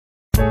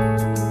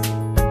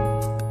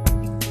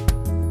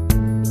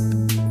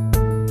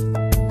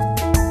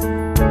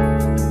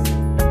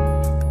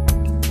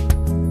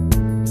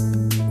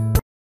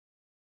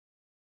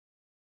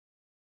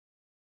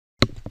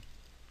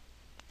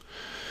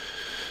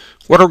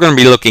What we're going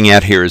to be looking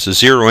at here is a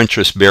zero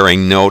interest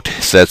bearing note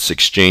that's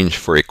exchanged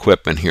for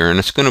equipment here, and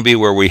it's going to be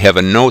where we have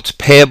a notes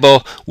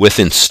payable with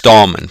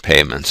installment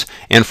payments.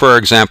 And for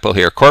example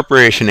here,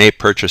 Corporation A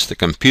purchased the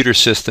computer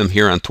system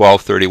here on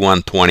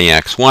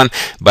 12/31/20X1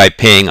 by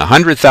paying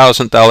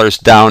 $100,000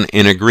 down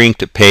and agreeing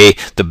to pay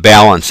the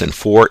balance in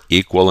 4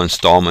 equal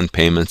installment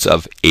payments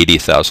of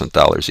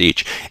 $80,000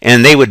 each.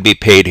 And they would be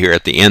paid here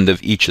at the end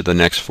of each of the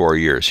next 4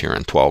 years here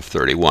on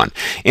 12/31.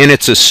 And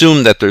it's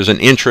assumed that there's an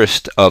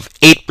interest of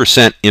 8%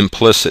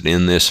 implicit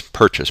in this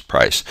purchase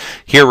price.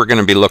 Here we're going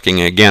to be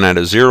looking again at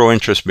a zero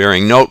interest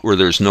bearing note where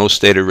there's no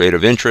stated rate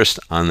of interest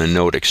on the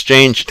note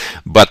exchanged,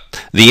 but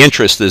the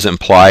interest is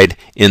implied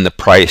in the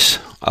price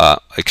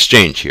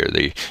exchange here.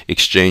 They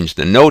exchange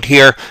the note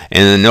here,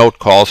 and the note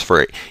calls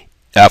for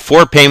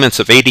 4 payments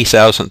of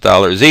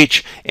 $80,000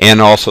 each,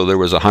 and also there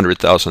was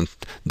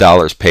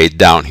 $100,000 paid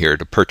down here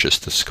to purchase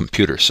this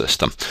computer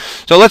system.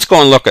 So let's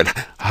go and look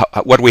at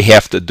what we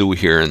have to do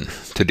here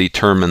to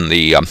determine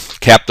the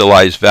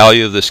capitalized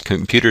value of this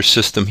computer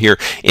system here,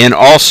 and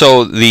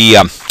also the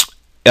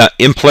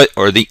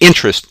the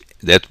interest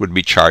that would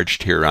be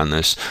charged here on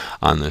this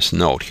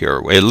note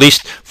here, at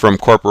least from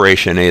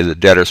Corporation A, the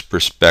debtor's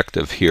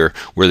perspective here,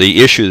 where they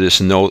issue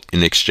this note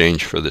in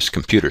exchange for this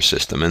computer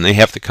system, and they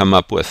have to come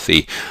up with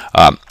the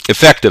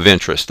effective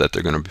interest that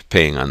they're going to be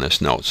paying on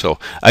this note. So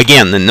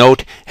again, the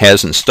note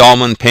has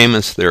installment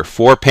payments. There are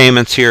 4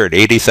 payments here at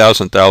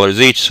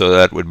 $80,000 each, so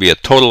that would be a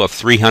total of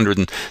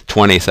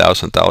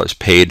 $320,000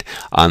 paid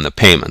on the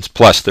payments,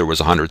 plus there was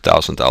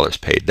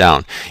 $100,000 paid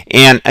down.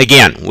 And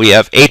again, we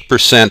have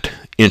 8%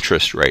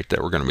 interest rate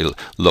that we're going to be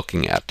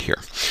looking at here.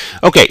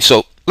 Okay,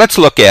 so let's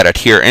look at it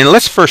here, and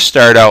let's first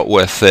start out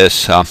with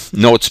this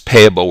notes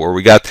payable, where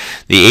we got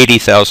the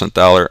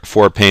 $80,000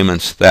 4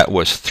 payments. That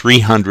was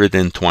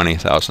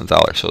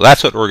 $320,000. So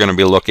that's what we're going to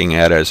be looking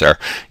at as our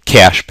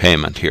cash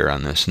payment here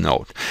on this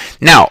note.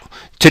 Now,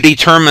 to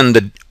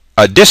determine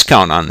a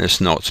discount on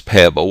this notes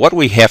payable, what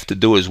we have to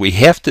do is we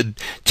have to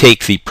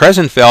take the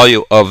present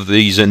value of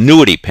these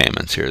annuity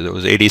payments here. There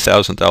was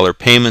 $80,000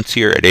 payments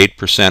here at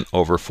 8%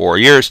 over 4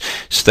 years.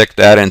 Stick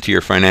that into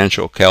your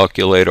financial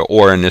calculator,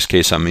 or in this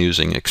case I'm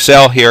using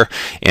Excel here,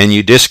 and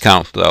you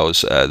discount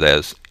those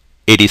as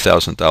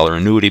 $80,000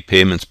 annuity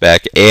payments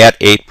back at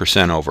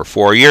 8% over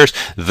 4 years.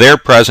 Their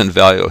present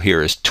value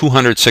here is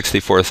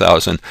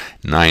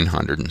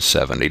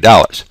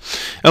 $264,970.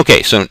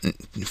 Okay, so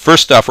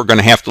first off, we're going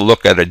to have to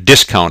look at a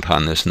discount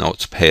on this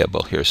notes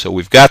payable here. So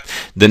we've got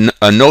the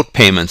note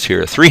payments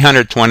here,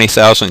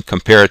 $320,000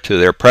 compared to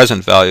their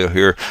present value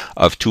here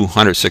of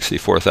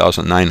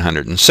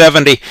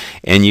 $264,970,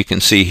 and you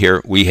can see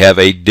here we have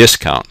a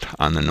discount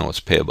on the notes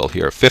payable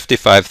here of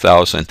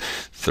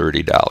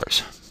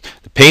 $55,030.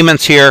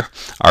 Payments here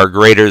are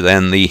greater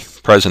than the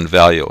present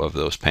value of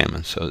those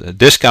payments. So the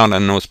discount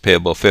on notes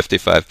payable,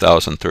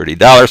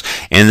 $55,030,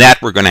 and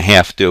that we're going to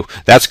have to,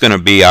 that's going to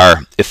be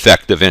our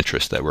effective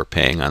interest that we're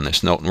paying on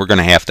this note, and we're going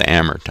to have to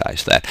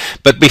amortize that.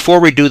 But before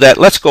we do that,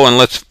 let's go and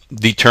let's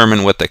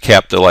determine what the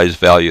capitalized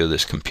value of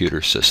this computer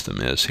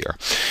system is here.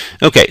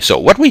 Okay, so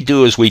what we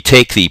do is we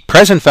take the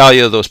present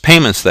value of those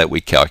payments that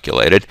we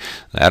calculated,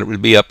 that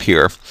would be up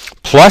here,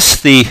 plus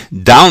the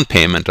down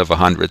payment of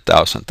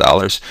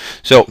 $100,000.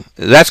 So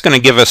that's going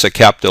to give us a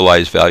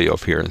capitalized value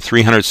up here,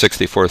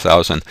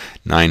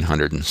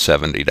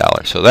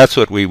 $364,970. So that's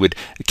what we would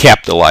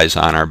capitalize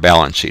on our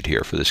balance sheet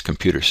here for this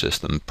computer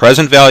system.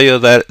 Present value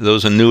of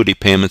those annuity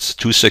payments,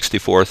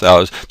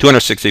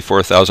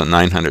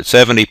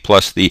 $264,970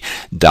 plus the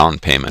down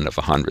payment of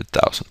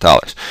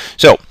 $100,000.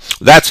 So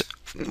that's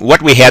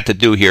what we had to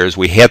do here, is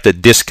we had to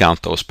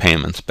discount those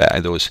payments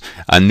back, those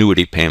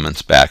annuity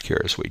payments back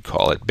here, as we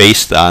call it,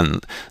 based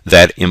on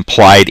that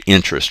implied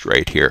interest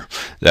rate here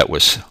that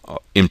was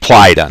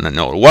implied on the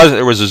note.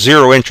 There was a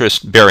zero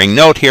interest bearing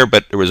note here,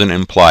 but there was an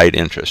implied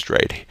interest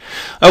rate.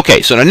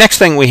 Okay, so the next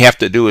thing we have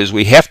to do is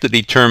we have to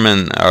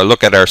determine or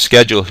look at our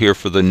schedule here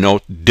for the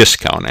note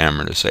discount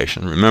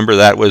amortization. Remember,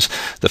 that was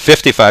the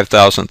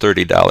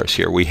 $55,030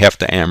 here. We have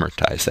to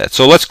amortize that.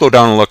 So let's go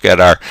down and look at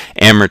our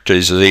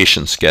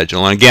amortization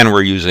schedule. And again,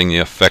 we're using the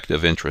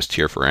effective interest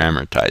here for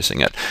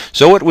amortizing it.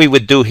 So what we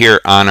would do here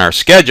on our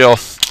schedule,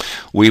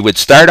 we would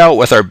start out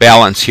with our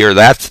balance here.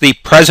 That's the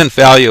present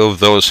value of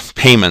those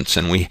payments,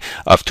 and we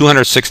of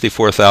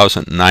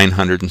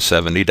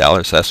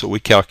 $264,970. That's what we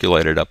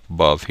calculated up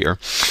above here.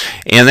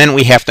 And then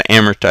we have to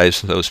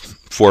amortize those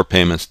 4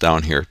 payments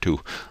down here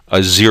to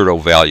a zero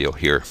value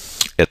here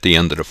at the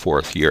end of the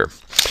 4th year.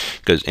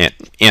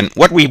 And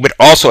what we would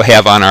also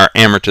have on our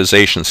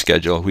amortization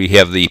schedule, we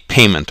have the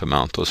payment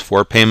amount. Those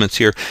 4 payments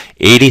here,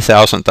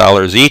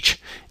 $80,000 each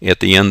at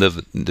the end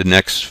of the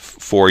next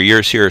 4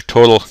 years here.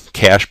 Total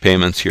cash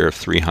payments here of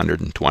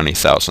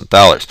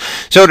 $320,000.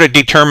 So to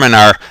determine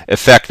our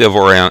effective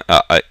or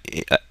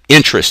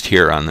interest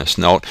here on this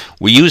note,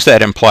 we use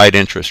that implied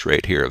interest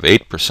rate here of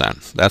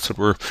 8%. That's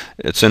what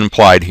it's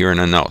implied here in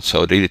a note.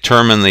 So to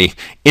determine the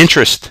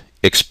interest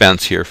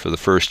expense here for the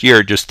first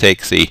year, just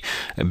take the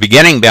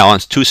beginning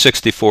balance,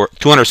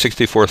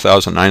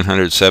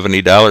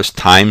 $264,970,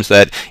 times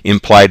that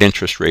implied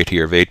interest rate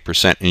here of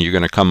 8%, and you're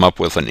going to come up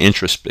with an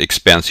interest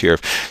expense here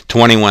of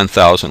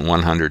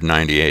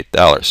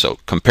 $21,198. So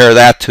compare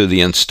that to the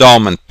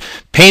installment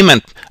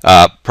payment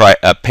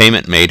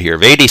payment made here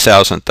of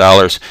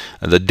 $80,000.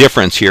 The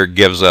difference here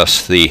gives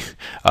us the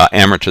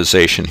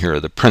amortization here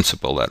of the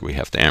principal that we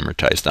have to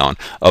amortize down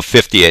of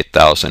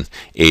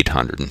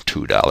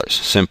 $58,802.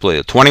 Simply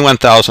a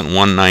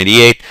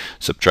 $21,198,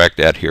 subtract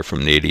that here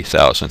from the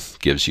 $80,000,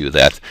 gives you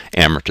that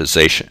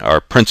amortization, or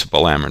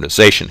principal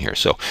amortization here.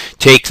 So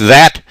take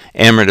that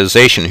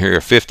amortization here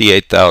of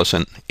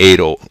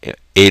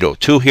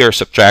 $58,802 here,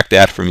 subtract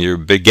that from your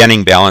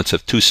beginning balance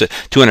of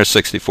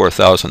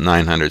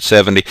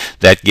 $264,970.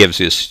 That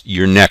gives us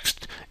your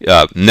next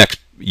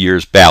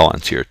year's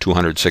balance here,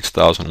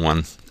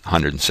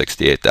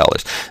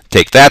 $206,168.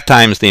 Take that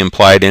times the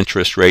implied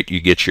interest rate, you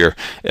get your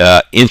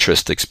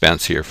interest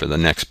expense here for the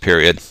next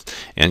period,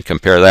 and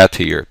compare that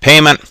to your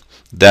payment.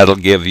 That'll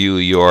give you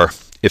your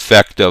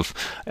effective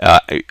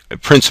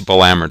principal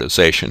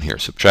amortization here.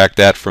 Subtract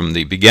that from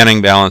the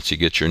beginning balance, you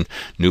get your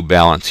new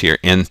balance here.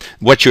 And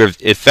what you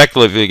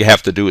effectively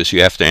have to do is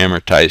you have to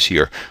amortize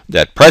here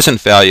that present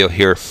value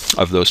here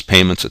of those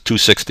payments of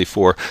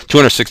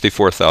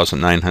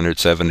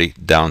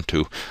 $264,970 down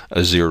to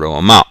a zero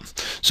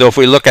amount. So if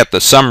we look at the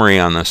summary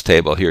on this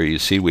table here, you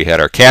see we had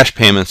our cash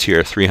payments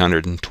here,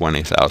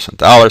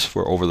 $320,000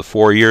 for over the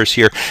 4 years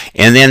here,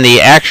 and then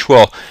the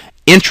actual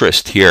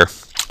interest here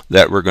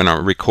that we're going to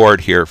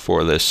record here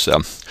for this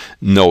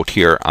note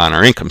here on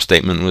our income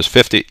statement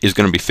is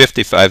going to be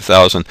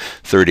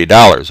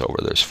 $55,030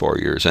 over those 4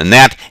 years, and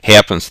that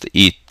happens to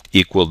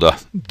equal the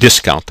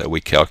discount that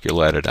we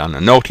calculated on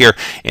the note here.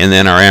 And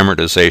then our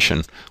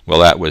amortization, well,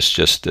 that was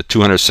just the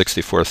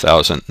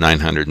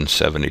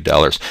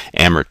 $264,970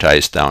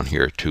 amortized down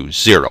here to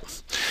zero.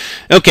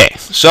 Okay,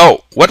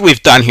 so what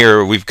we've done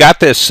here, we've got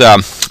this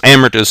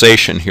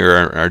amortization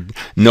here, our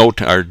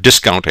note, our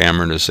discount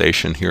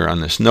amortization here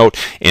on this note,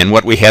 and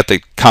what we had to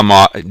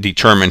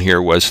determine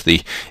here was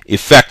the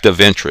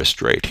effective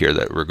interest rate here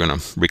that we're going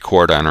to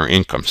record on our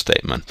income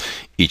statement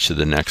each of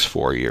the next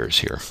 4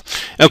 years here.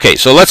 Okay,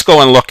 so let's go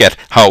and look at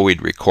how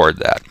we'd record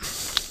that.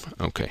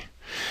 Okay.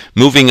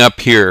 Moving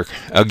up here,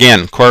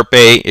 again, Corp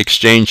A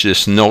exchanged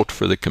this note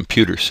for the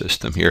computer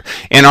system here.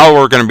 And all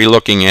we're going to be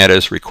looking at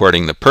is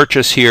recording the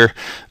purchase here,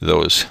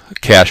 those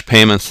cash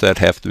payments that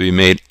have to be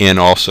made, and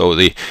also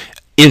the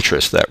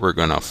interest that we're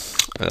going to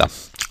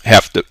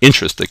have to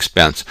interest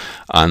expense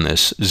on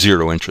this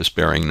zero interest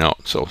bearing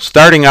note. So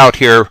starting out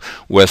here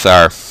with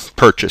our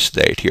purchase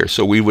date here.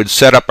 So we would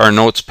set up our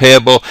notes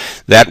payable.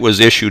 That was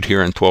issued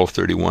here in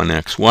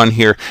 12/31/X1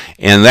 here,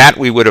 and that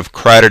we would have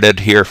credited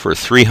here for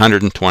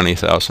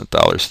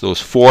 $320,000. Those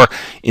 4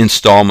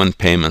 installment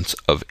payments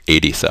of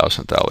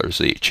 $80,000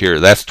 each here.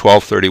 That's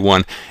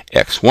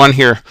 12/31/X1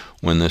 here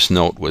when this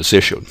note was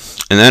issued.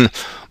 And then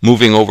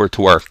moving over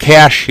to our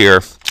cash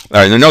here,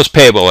 the notes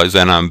payable is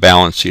then on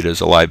balance sheet as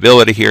a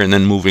liability here, and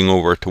then moving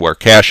over to our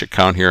cash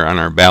account here on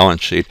our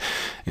balance sheet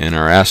in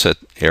our asset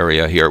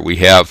area here, we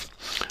have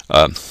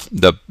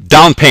the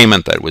down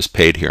payment that was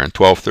paid here in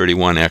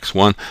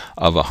 12/31/X1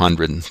 of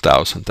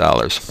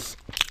 $100,000.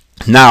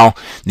 Now,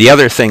 the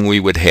other thing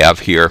we would have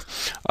here,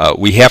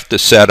 we have to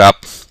set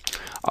up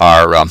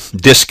our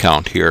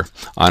discount here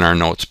on our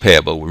notes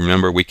payable.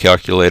 Remember, we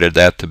calculated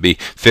that to be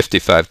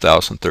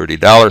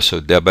 $55,030, so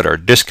debit our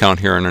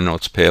discount here on our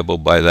notes payable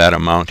by that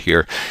amount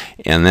here,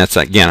 and that's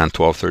again on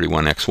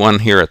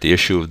 12/31/X1 here at the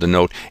issue of the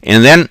note.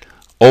 And then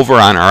over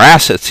on our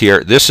assets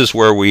here, this is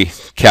where we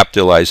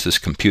capitalize this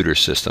computer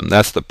system.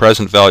 That's the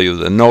present value of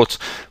the notes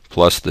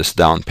plus this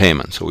down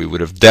payment. So we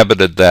would have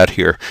debited that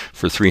here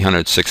for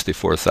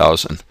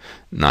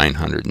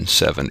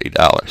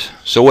 $364,970.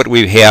 So what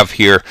we have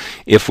here,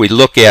 if we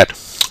look at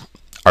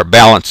our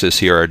balances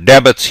here, our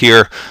debits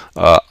here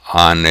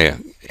on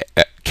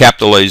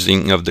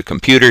capitalizing of the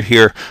computer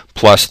here,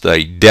 plus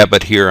the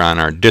debit here on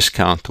our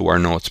discount to our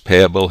notes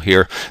payable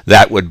here,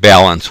 that would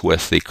balance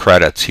with the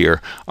credits here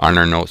on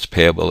our notes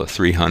payable of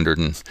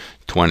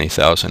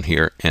 $320,000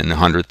 here and the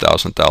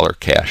 $100,000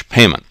 cash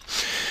payment.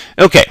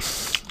 Okay.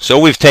 So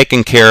we've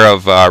taken care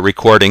of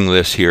recording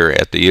this here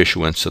at the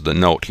issuance of the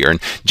note here. And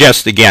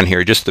just again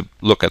here, just to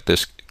look at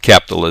this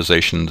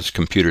capitalization of this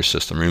computer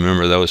system,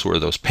 remember those were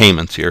those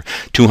payments here,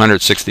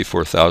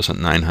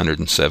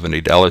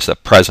 $264,970, the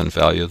present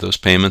value of those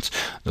payments,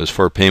 those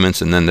 4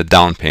 payments, and then the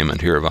down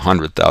payment here of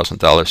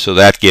 $100,000. So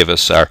that gave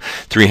us our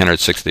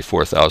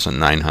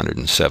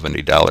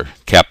 $364,970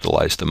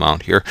 capitalized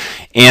amount here.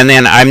 And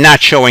then I'm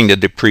not showing the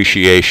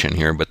depreciation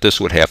here, but this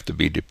would have to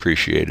be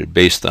depreciated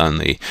based on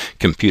the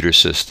computer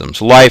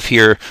system's life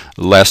here,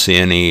 less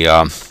any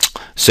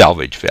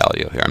salvage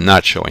value here. I'm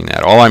not showing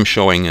that. All I'm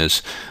showing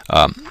is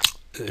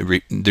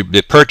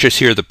the purchase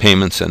here, the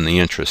payments, and the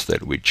interest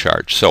that we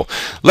charge. So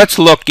let's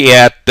look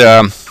at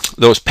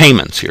those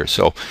payments here.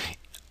 So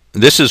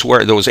this is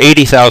where those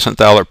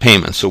 $80,000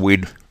 payments, so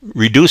we'd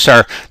reduce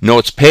our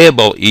notes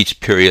payable each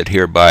period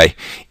here by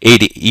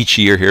each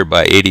year here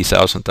by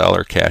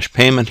 $80,000 cash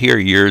payment here,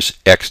 years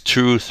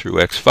X2 through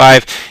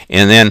X5,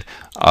 and then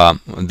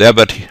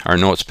debit our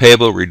notes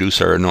payable, reduce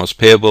our notes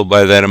payable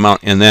by that amount,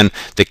 and then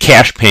the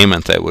cash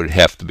payment that would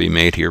have to be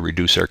made here,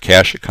 reduce our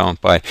cash account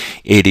by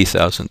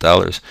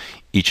 $80,000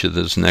 each of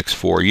those next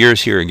 4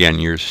 years here. Again,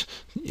 years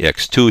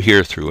X2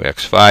 here through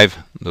X5.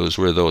 Those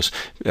were those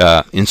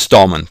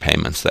installment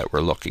payments that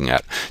we're looking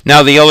at.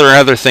 Now, the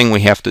other thing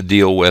we have to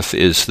deal with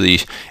is the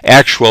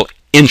actual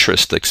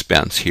interest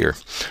expense here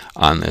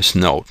on this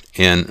note.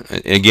 And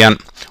again,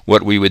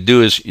 what we would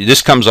do is,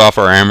 this comes off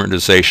our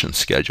amortization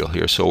schedule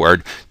here. So our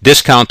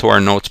discount to our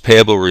notes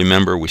payable,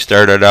 remember we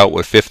started out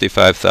with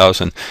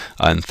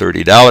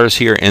 $55,030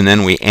 here, and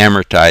then we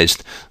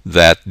amortized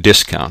that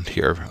discount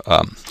here.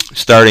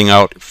 Starting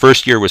out,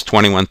 first year was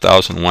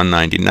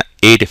 $21,198.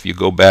 If you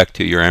go back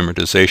to your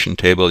amortization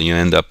table, you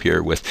end up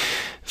here with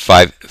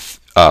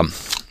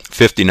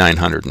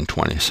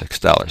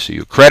 $5,926. So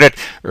you credit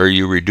or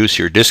you reduce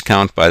your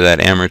discount by that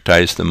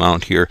amortized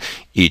amount here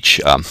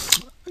each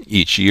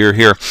year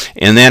here,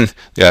 and then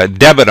the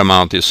debit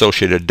amount, the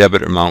associated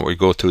debit amount, we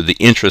go through the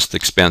interest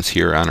expense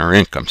here on our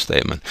income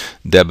statement.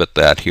 Debit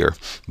that here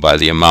by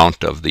the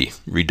amount of the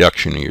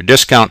reduction in your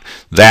discount.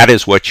 That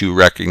is what you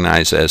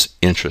recognize as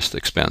interest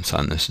expense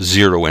on this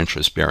zero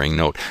interest bearing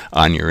note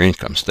on your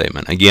income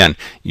statement. Again,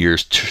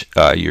 years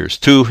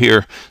 2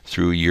 here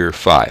through year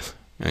 5.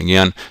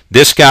 Again,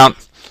 discount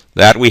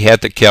that we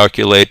had to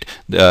calculate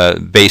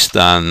based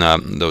on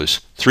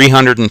those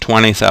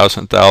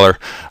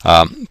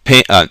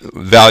 $320,000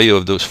 value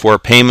of those 4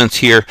 payments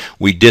here.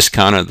 We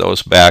discounted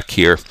those back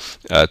here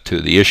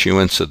to the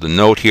issuance of the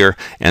note here,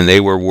 and they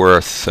were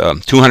worth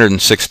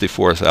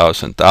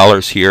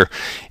 $264,000 here.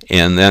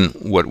 And then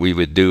what we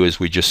would do is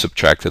we just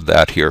subtracted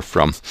that here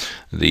from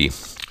the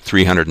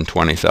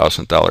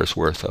 $320,000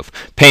 worth of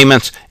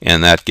payments,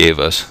 and that gave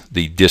us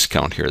the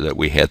discount here that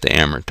we had to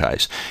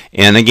amortize.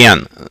 And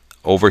again,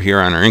 over here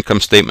on our income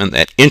statement,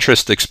 that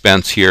interest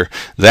expense here,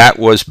 that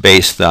was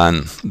based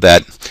on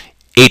that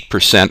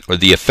 8% or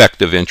the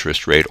effective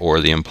interest rate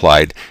or the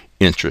implied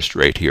interest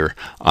rate here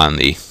on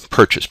the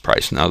purchase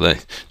price. Now,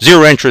 the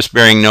zero interest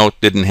bearing note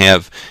didn't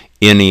have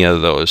any of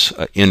those,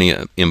 any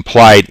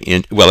implied,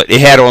 well, it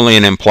had only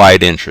an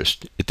implied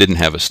interest. It didn't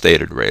have a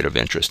stated rate of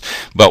interest.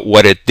 But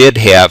what it did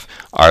have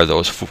are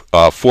those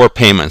 4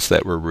 payments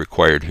that were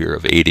required here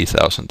of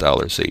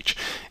 $80,000 each.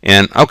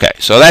 And okay,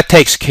 so that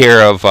takes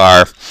care of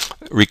our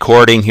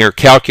recording here,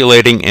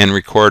 calculating and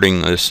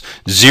recording this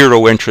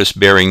zero interest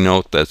bearing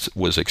note that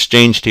was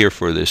exchanged here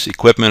for this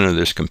equipment or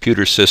this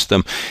computer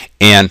system,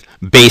 and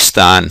based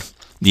on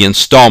the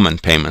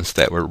installment payments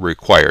that were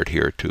required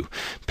here to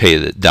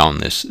pay down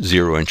this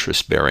zero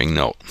interest bearing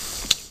note.